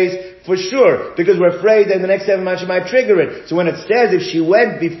 30 days, for sure, because we're afraid that in the next 7 months she might trigger it. So when it says if she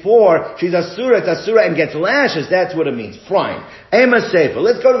went before, she's asura, it's asura and gets lashes, that's what it means. Fine. Ema Sefer.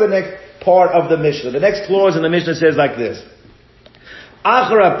 Let's go to the next part of the Mishnah. The next clause in the Mishnah says like this.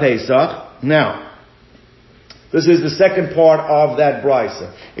 Achara Pesach. Now, this is the second part of that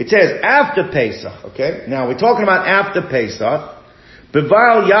brisa. It says after Pesach, okay? Now we're talking about after Pesach.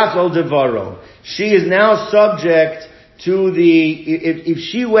 Beval Yachol Devaro. She is now subject to if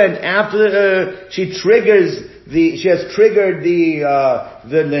she went after, she has triggered the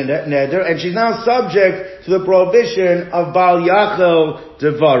neder, and she's now subject to the prohibition of Bal Yachol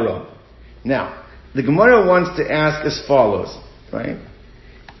Devaro. Now, the Gemara wants to ask as follows, right?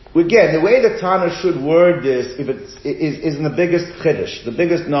 Again, the way the Tana should word this, if is in the biggest chiddush, the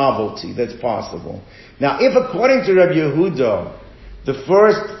biggest novelty that's possible. Now, if according to Rabbi Yehuda, the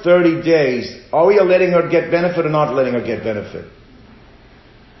first 30 days, are we letting her get benefit or not letting her get benefit?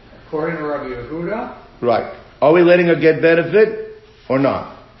 According to Rabbi Yehuda? Right. Are we letting her get benefit or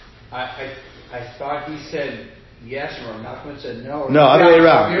not? I thought he said yes, or Nachman said no. No, other way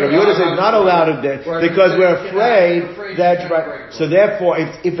around. Rabbi Yehuda said not allowed to because we're afraid that. Right. So therefore,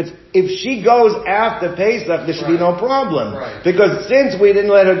 if she goes after Pesach, there should be no problem, because since we didn't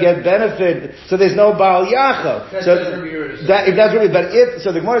let her get benefit, so there's no Baal Yachal. So that's really. But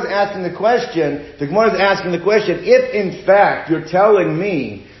the Gemara is asking the question. If in fact you're telling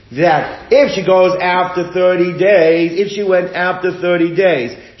me that if she goes after 30 days, if she went after 30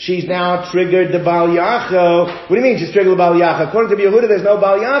 days, she's now triggered the Baal Yachal. What do you mean she's triggered the Baal Yachal? According to Yehuda, there's no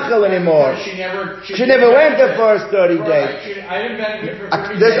Baal Yachal anymore. She never went the first 30 days. I didn't benefit for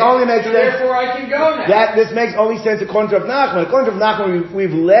 30 this days. Only makes sense. Therefore I can go now. This makes only sense according to Nachman. According to Nachman,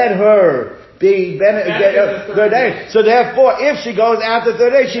 we've let her be benefit. So therefore, if she goes after 30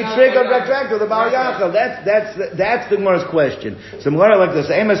 days, she triggered retroactive the Baal Yachal. That's the Gemara's question. So Gemara like this: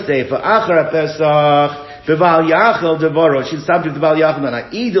 Ema Steifa Achara Pesach. She's subject to Baal Yachal.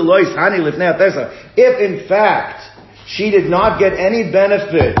 If in fact she did not get any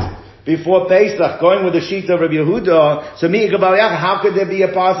benefit before Pesach, going with the sheet of Rabbi Yehuda, so how could there be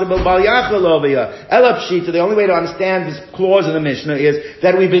a possible Baal Yachal over here? Elab Shita, the only way to understand this clause in the Mishnah is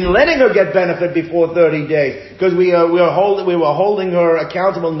that we've been letting her get benefit before 30 days, because we were holding her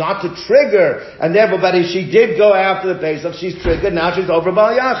accountable not to trigger, and therefore, but if she did go after the Pesach, she's triggered, now she's over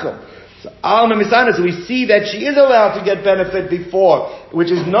Baal Yachal. So we see that she is allowed to get benefit before, which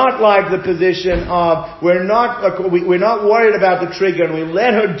is not like the position of we're not worried about the trigger and we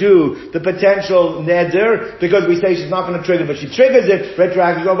let her do the potential neder because we say she's not going to trigger, but she triggers it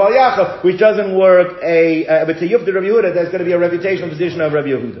retroactively go bal yachav, which doesn't work. But to Yufta Rabbi Yehuda, there's going to be a reputational position of Rabbi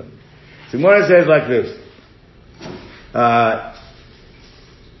Yehuda. So Gemara says like this.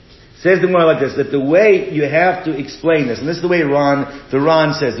 Says the Gemara like this, that the way you have to explain this, and this is the way the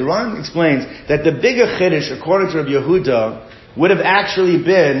Ran says. The Ran explains that the bigger chiddush, according to Rabbi Yehuda, would have actually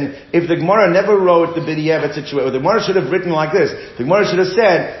been if the Gemara never wrote the B'diavad situation. The Gemara should have written like this. The Gemara should have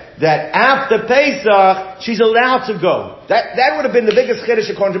said that after Pesach, she's allowed to go. That would have been the biggest chiddush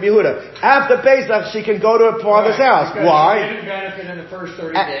according to Rabbi Yehuda. After Pesach, she can go to her father's house. Why? She didn't benefit in the first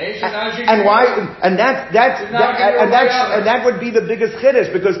 30 days. And why? And that would be the biggest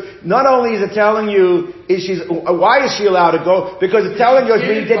chiddush, because not only is it telling you why is she allowed to go? Because it's telling you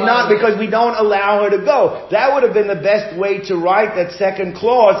because we don't allow her to go. That would have been the best way to write that second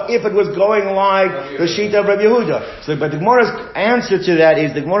clause if it was going like the Shita of Rabbi Yehuda. So, but the Gemara's answer to that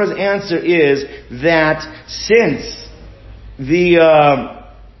is that since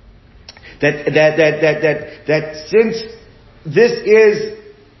since this is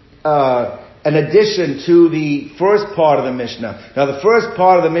an addition to the first part of the Mishnah. Now the first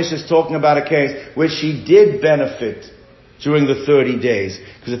part of the Mishnah is talking about a case where she did benefit during the 30 days.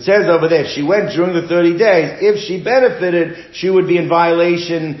 Because it says over there, if she went during the 30 days, if she benefited, she would be in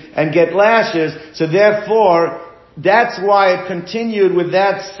violation and get lashes. So therefore, that's why it continued with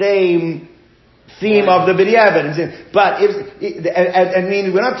that same theme of the B'diavad. But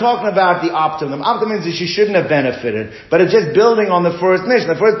we're not talking about the optimum. The optimum is that she shouldn't have benefited. But it's just building on the first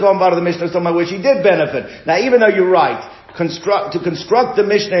Mishnah. The first part of the Mishnah is talking about where she did benefit. Now, even though you're right, to construct the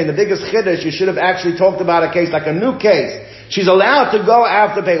Mishnah in the biggest chiddush, you should have actually talked about a case like a new case. She's allowed to go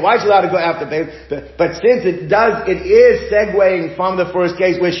after pay. Why is she allowed to go after pay? But since it is segueing from the first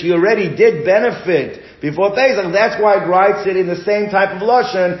case where she already did benefit before Pesach, that's why it writes it in the same type of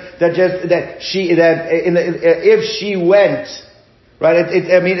lashon if she went, right?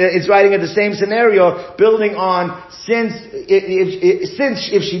 It's writing in the same scenario, building on since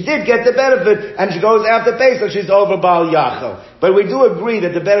if she did get the benefit and she goes after Pesach, she's over Bal Yachal. But we do agree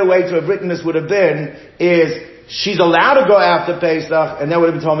that the better way to have written this would have been is she's allowed to go after Pesach, and that would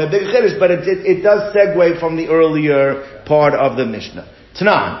have been told me a big chiddush, but it does segue from the earlier part of the Mishnah.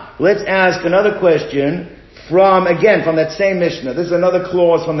 Tanan, let's ask another question from that same Mishnah. This is another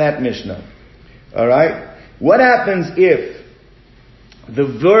clause from that Mishnah. Alright? What happens if the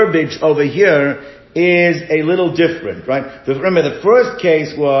verbiage over here is a little different, right? Remember, the first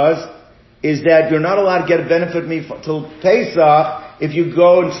case is that you're not allowed to get a benefit till Pesach if you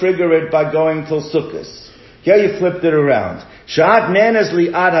go and trigger it by going till Sukkot. Here you flipped it around. Sha'at nenes li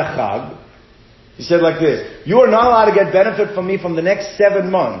ad hachag. He said like this, you are not allowed to get benefit from me from the next 7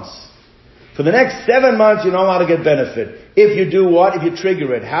 months. For the next 7 months, you're not allowed to get benefit. If you do what? If you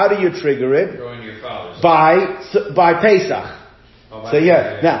trigger it. How do you trigger it? Going to your father's. By Pesach.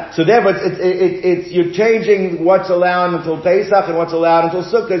 So therefore it's you're changing what's allowed until Pesach and what's allowed until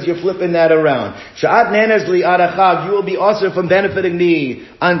Sukkot. You're flipping that around. Sha'at nenes li ad hachag. You will be also from benefiting me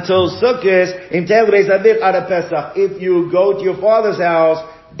until Sukkot. In tel reis avich ad Pesach. If you go to your father's house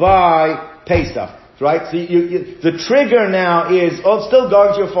by Pesach, right? So the trigger now is still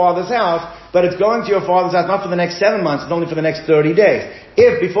going to your father's house, but it's going to your father's house not for the next 7 months. It's only for the next 30 days.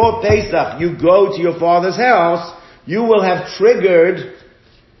 If before Pesach you go to your father's house, you will have triggered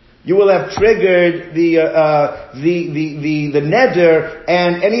the neder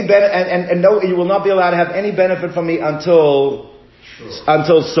and no, you will not be allowed to have any benefit from me until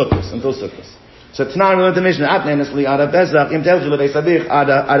Sukkot. So tonight we learned the Mishnah at nenes li ad Pesach im telchu lebeis abich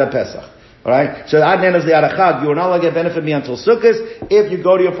ad Pesach. All right. So ad nenes li ad chag, you will not allowed to get benefit from me until Sukkot if you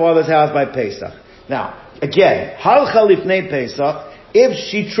go to your father's house by Pesach. Now again, halcha lifnei Pesach, if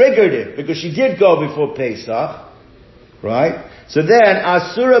she triggered it because she did go before Pesach. Right? So then,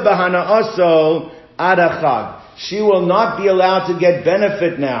 Asura Bahana Aso Adachag. She will not be allowed to get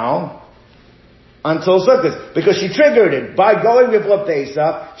benefit now until Sukkot. Because she triggered it. By going before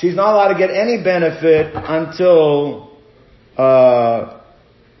Pesach, she's not allowed to get any benefit until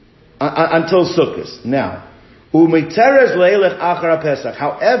Sukkot. Now, Umiteres Leilech Achara Pesach.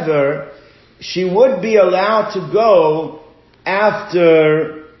 However, she would be allowed to go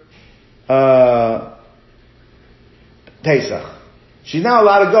after, Pesach. She's now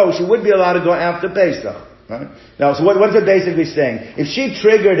allowed to go. She would be allowed to go after Pesach. Right? Now, so what's it basically saying? If she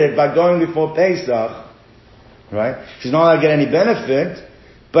triggered it by going before Pesach, right? She's not allowed to get any benefit,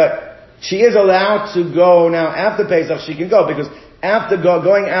 but she is allowed to go now after Pesach. She can go because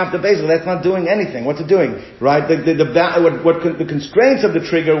going after Pesach, that's not doing anything. What's it doing? Right? The constraints of the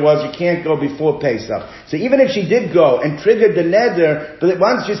trigger was you can't go before Pesach. So even if she did go and triggered the neder, but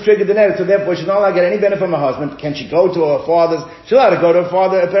once she's triggered the neder, so therefore she's not allowed to get any benefit from her husband, can she go to her father's? She's allowed to go to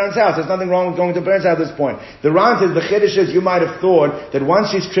her parents' house. There's nothing wrong with going to her parents' house at this point. The Ran says the Chiddush is you might have thought that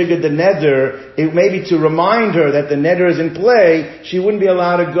once she's triggered the neder, it may be to remind her that the neder is in play, she wouldn't be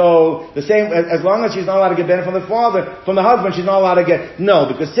allowed to go the same, as long as she's not allowed to get benefit from the father, from the husband, she's not allowed to get, no,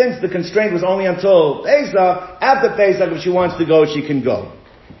 because since the constraint was only until Pesach, after Pesach, if she wants to go, she can go.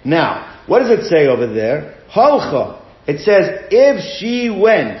 Now, what does it say over there? Halcha. It says, if she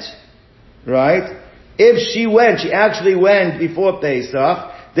went, right? If she went, she actually went before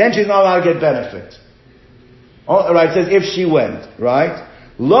Pesach, then she's not allowed to get benefit. Alright, it says if she went, right?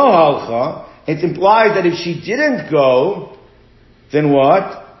 Lo halcha, it implies that if she didn't go, then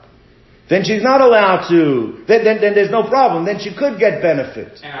what? Then she's not allowed to, then there's no problem, then she could get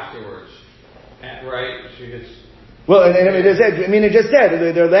benefit. Afterwards. Right? She gets... Well, it just said,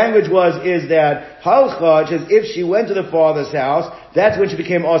 their language is that, halcha, says if she went to the father's house, that's when she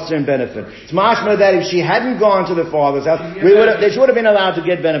became osir in benefit. It's mashma that if she hadn't gone to the father's house, she would have been allowed to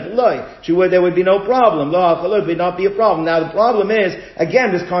get benefit. There would be no problem. It would not be a problem. Now the problem is,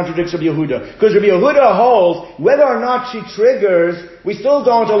 again, this contradicts Rabbi Yehuda. Because Rabbi Yehuda holds, whether or not she triggers, we still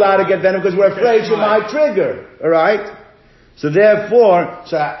don't allow her to get benefit because we're afraid she might trigger. Alright? So therefore,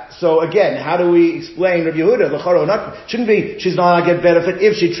 so again, how do we explain Rabbi Yehuda? Shouldn't be, she's not allowed to get benefit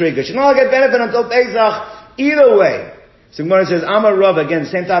if she triggers. She's not allowed to get benefit until Pesach, either way. So Gemara says, Amar Rav, again,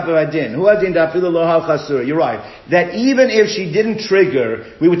 same type of adin. Hu adin dafilu lo hal chasura. You're right. That even if she didn't trigger,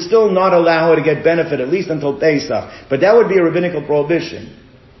 we would still not allow her to get benefit, at least until Pesach. But that would be a rabbinical prohibition.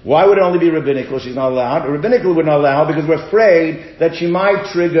 Why would it only be rabbinical? She's not allowed. A rabbinical would not allow because we're afraid that she might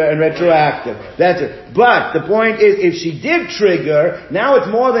trigger and retroactive. That's it. But the point is, if she did trigger, now it's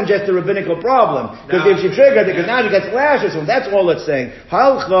more than just a rabbinical problem. Because if she triggered, because now she gets lashes from. That's all it's saying.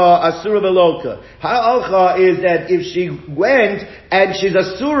 Halcha asura veloka. Halcha is that if she went and she's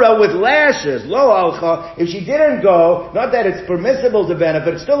asura with lashes, lo halcha. If she didn't go, not that it's permissible to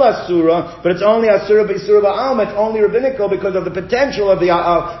benefit, it's still asura, but it's only asura b'isura ba'alma. It's only rabbinical because of the potential of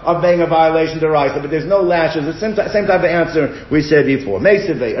being a violation to Raisa, but there's no lashes. The same type of answer we said before.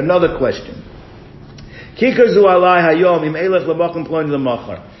 Meisaveh, another question.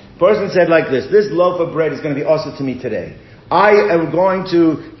 Person said like this loaf of bread is going to be also to me today. I am going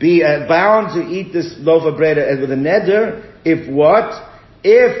to be bound to eat this loaf of bread with a neder, if what?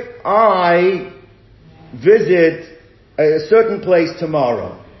 If I visit a certain place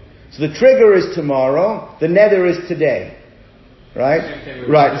tomorrow. So the trigger is tomorrow, the neder is today. Right?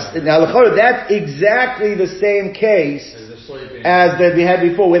 Right. Now, that's exactly the same case as that we had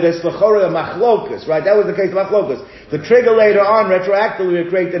before, where there's l'chora machlokas, right? That was the case of machlokas. The trigger later on, retroactively, will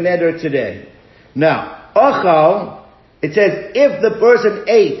create the neder today. Now, achal, it says, if the person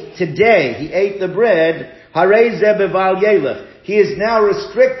ate today, he ate the bread, harei zeh beval yelech. He is now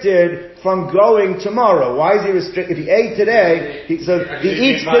restricted from going tomorrow. Why is he restricted? If he ate today, he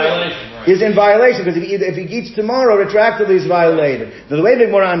eats today. He's in violation because if he eats tomorrow, retroactively he's violated. Now, the way the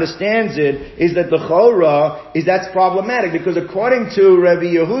Gemara understands it is that the chora that's problematic because according to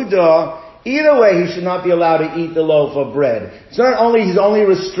Rabbi Yehuda, either way he should not be allowed to eat the loaf of bread. It's not only he's only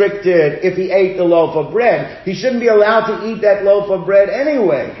restricted if he ate the loaf of bread. He shouldn't be allowed to eat that loaf of bread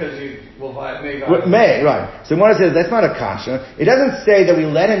anyway. Because he may, right. So Gemara says that's not a kasha. It doesn't say that we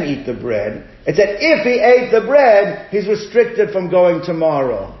let him eat the bread. It said if he ate the bread, he's restricted from going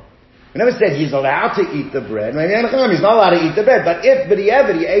tomorrow. We never said he's allowed to eat the bread. Maybe he's not allowed to eat the bread. But he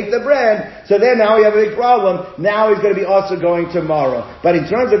ate the bread, so then now we have a big problem. Now he's going to be also going tomorrow. But in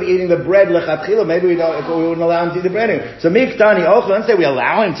terms of eating the bread, lechatchila, maybe we wouldn't allow him to eat the bread anyway. So miktani ochel, let's say we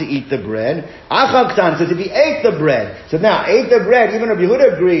allow him to eat the bread. Achal ktan says if he ate the bread. So now, ate the bread, even if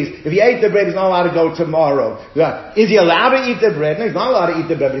Yehuda agrees, if he ate the bread, he's not allowed to go tomorrow. Is he allowed to eat the bread? No, he's not allowed to eat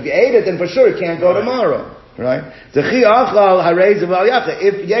the bread. But if he ate it, then for sure he can't go tomorrow. Right? If he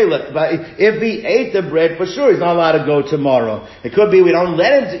ate the bread, for sure he's not allowed to go tomorrow. It could be we don't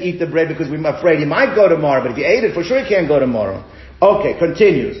let him to eat the bread because we're afraid he might go tomorrow, but if he ate it, for sure he can't go tomorrow. Okay,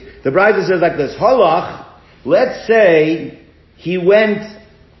 continues. The Bride says like this, Halach, let's say he went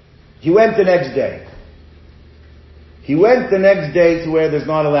the next day. He went the next day to where there's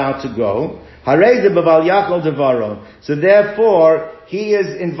not allowed to go. So therefore, he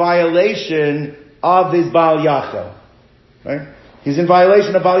is in violation of his Baal Yachal. Right? He's in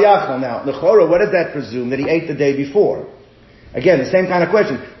violation of Baal Yachal now. L'chora, what does that presume? That he ate the day before. Again, the same kind of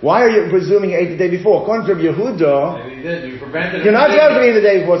question. Why are you presuming he ate the day before? According to Rabbi Yehuda, maybe he did. You prevented you're not supposed to eat the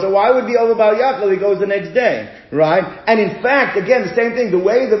day before, so why would it be over Bal Yachal if he goes the next day? Right? And in fact, again, the same thing, the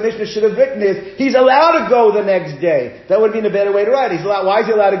way the Mishnah should have written is, he's allowed to go the next day. That would have been a better way to write it. Why is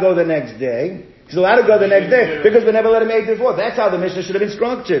he allowed to go the next day? He's allowed to go the next day because we never let him eat before. That's how the Mishnah should have been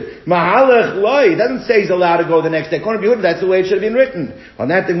structured. Mahalach loy. It doesn't say he's allowed to go the next day. According to Yehuda, that's the way it should have been written. On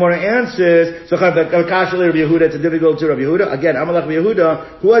that, the Gemara answers, so Rabbi Yehuda, it's a difficult to Rabbi Yehuda. Again, Amalach Rabbi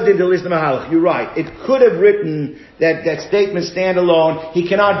Yehuda, who did the list of Mahalach? You're right. It could have written that statement stand alone. He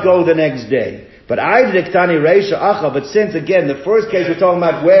cannot go the next day. But since again, the first case we're talking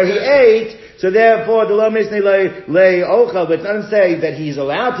about where he ate, so therefore, the lo misnei lei ochel, but it doesn't say that he's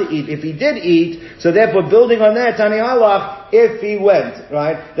allowed to eat. If he did eat, so therefore, building on that, Tani Halach, if he went,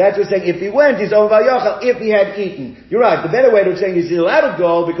 right? That's what we're saying. If he went, he's over Yochel, if he had eaten. You're right. The better way to say he's allowed to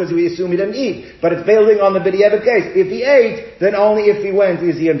go because we assume he didn't eat. But it's building on the B'diavad case. If he ate, then only if he went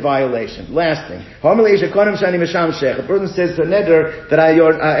is he in violation. Last thing. A person says to a neder that I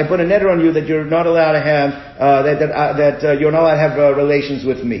put a neder on you that you're not allowed to have, you're not allowed to have relations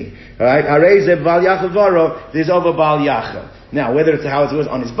with me. Alright? There's over Bal Yachel. Now, whether it's how it was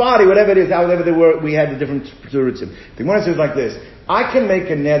on his body, whatever it is, however they were, we had the different roots. The Gemara says like this: I can make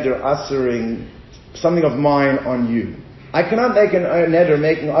a neder ushering something of mine on you. I cannot make a neder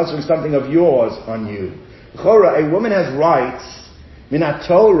making ushering something of yours on you. Chora, a woman has rights. Minat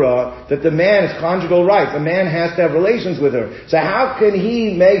Torah, that the man has conjugal rights. A man has to have relations with her. So how can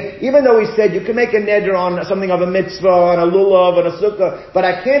he make, even though he said you can make a neder on something of a mitzvah, on a lulav, on a sukkah, but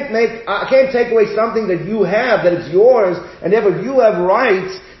I can't take away something that you have, that it's yours, and therefore you have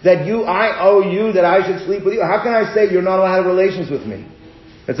rights that I owe you, that I should sleep with you. How can I say you're not allowed to have relations with me?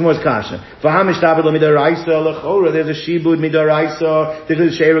 That's the most kasha. There's a shibud midaraisa. There's a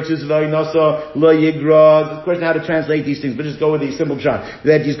sheiruksus v'inosa lo yigra. The question how to translate these things, but just go with the simple pshat.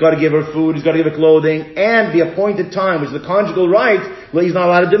 That he's got to give her food, he's got to give her clothing, and the appointed time, which is the conjugal rights, he's not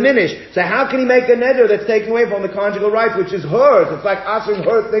allowed to diminish. So how can he make a neder that's taken away from the conjugal rights, which is hers? It's like answering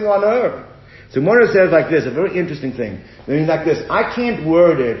her thing on her. So Mona says like this, a very interesting thing. I mean like this, I can't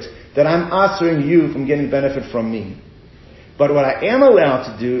word it that I'm answering you from getting benefit from me. But what I am allowed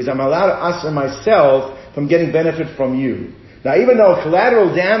to do is I'm allowed to answer myself from getting benefit from you. Now, even though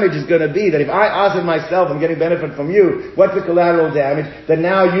collateral damage is going to be that if I answer myself I'm getting benefit from you, what's the collateral damage? That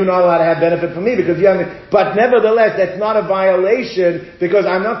now you're not allowed to have benefit from me because you haven't. But nevertheless, that's not a violation because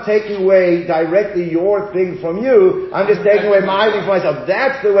I'm not taking away directly your thing from you. I'm just taking away my thing from myself.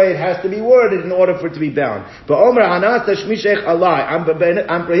 That's the way it has to be worded in order for it to be bound. But Omer Hanas Tashmishech Alai, I'm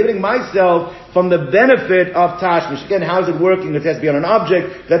prohibiting myself from the benefit of tashmish. Again, how is it working? It has to be on an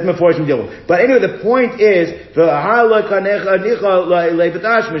object. That's Meforshim deal. But anyway, the point is,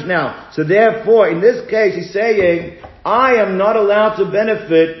 now, so therefore, in this case, he's saying, I am not allowed to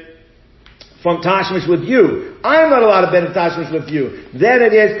benefit from tashmish with you. I am not allowed to benefit tashmish with you. Then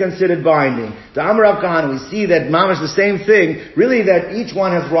it is considered binding. The Amar Rav Kahana, we see that mamash the same thing, really that each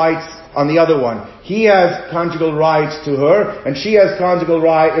one has rights on the other one. He has conjugal rights to her, and she has conjugal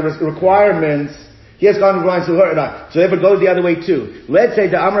requirements. He has conjugal rights to her. So therefore it goes the other way too. Let's say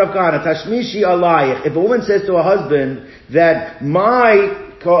the Amar of Kana, Tashmishi alayich. If a woman says to her husband that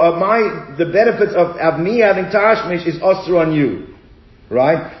the benefits of me having tashmish is also on you.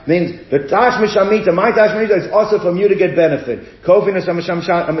 Right? Means the tashmish amita, my tashmish is also from you to get benefit. Kofin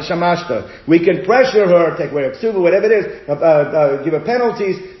shamashta. We can pressure her, take away her ksuba, whatever it is, give her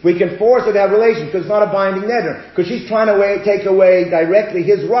penalties. We can force her to have relations because it's not a binding neder. Because she's trying to take away directly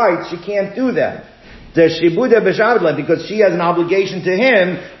his rights. She can't do that. The shibuda b'shavdla, because she has an obligation to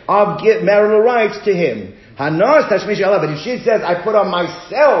him of marital rights to him. Hanos tashmish Allah. But if she says, I put on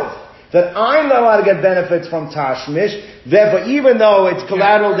myself that I'm not allowed to get benefits from tashmish, therefore even though it's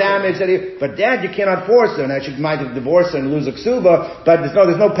collateral damage, but Dad, you cannot force her. Now she might have divorced her and lose a ksuba, but there's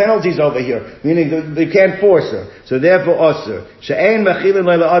no penalties over here, meaning you can't force her. So therefore osir. She'ein mechilin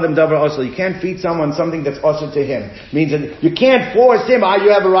leila adam davar osir. You can't feed someone something that's osir to him. Means that you can't force him, you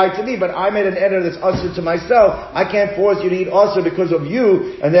have a right to me, but I made an error that's osir to myself. I can't force you to eat osir because of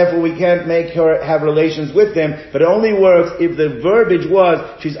you, and therefore we can't make her have relations with him, but it only works if the verbiage was,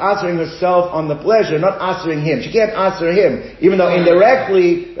 she's answering herself on the pleasure, not answering him. She can't answer him, even though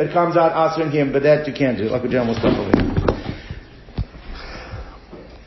indirectly it comes out answering him, but that you can't do. Like a general stuff over here.